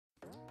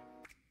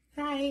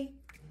Hi.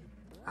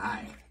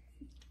 Hi.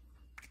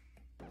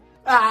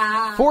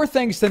 4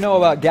 things to know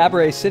about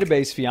Gabourey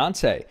Sidibe's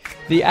fiance.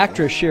 The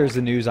actress shares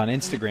the news on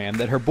Instagram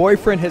that her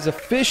boyfriend has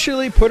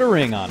officially put a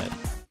ring on it.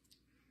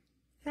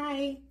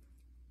 Hi.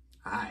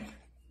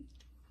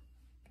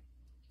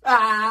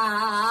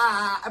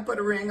 I put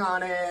a ring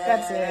on it.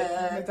 That's it.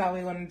 That's all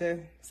we wanted to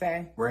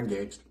say. We're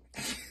engaged.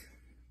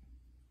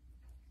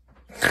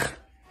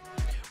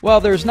 While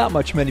there's not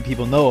much many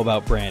people know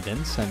about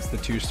Brandon since the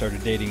two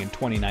started dating in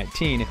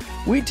 2019,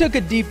 we took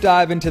a deep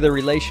dive into their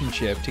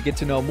relationship to get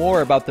to know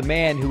more about the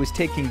man who is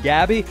taking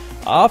Gabby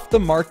off the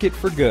market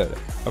for good.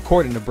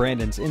 According to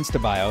Brandon's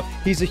Insta bio,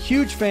 he's a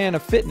huge fan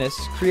of fitness,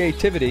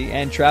 creativity,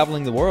 and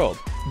traveling the world.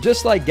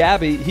 Just like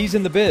Gabby, he's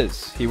in the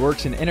biz. He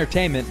works in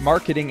entertainment,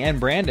 marketing, and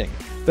branding.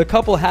 The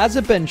couple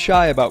hasn't been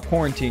shy about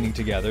quarantining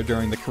together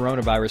during the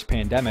coronavirus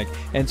pandemic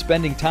and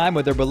spending time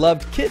with their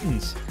beloved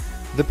kittens.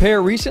 The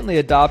pair recently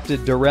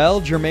adopted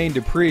Darrell Jermaine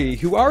Dupree,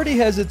 who already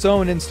has its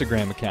own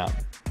Instagram account.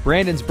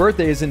 Brandon's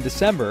birthday is in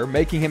December,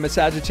 making him a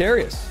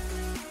Sagittarius.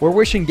 We're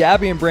wishing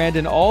Gabby and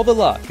Brandon all the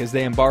luck as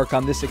they embark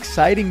on this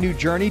exciting new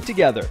journey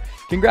together.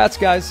 Congrats,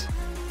 guys!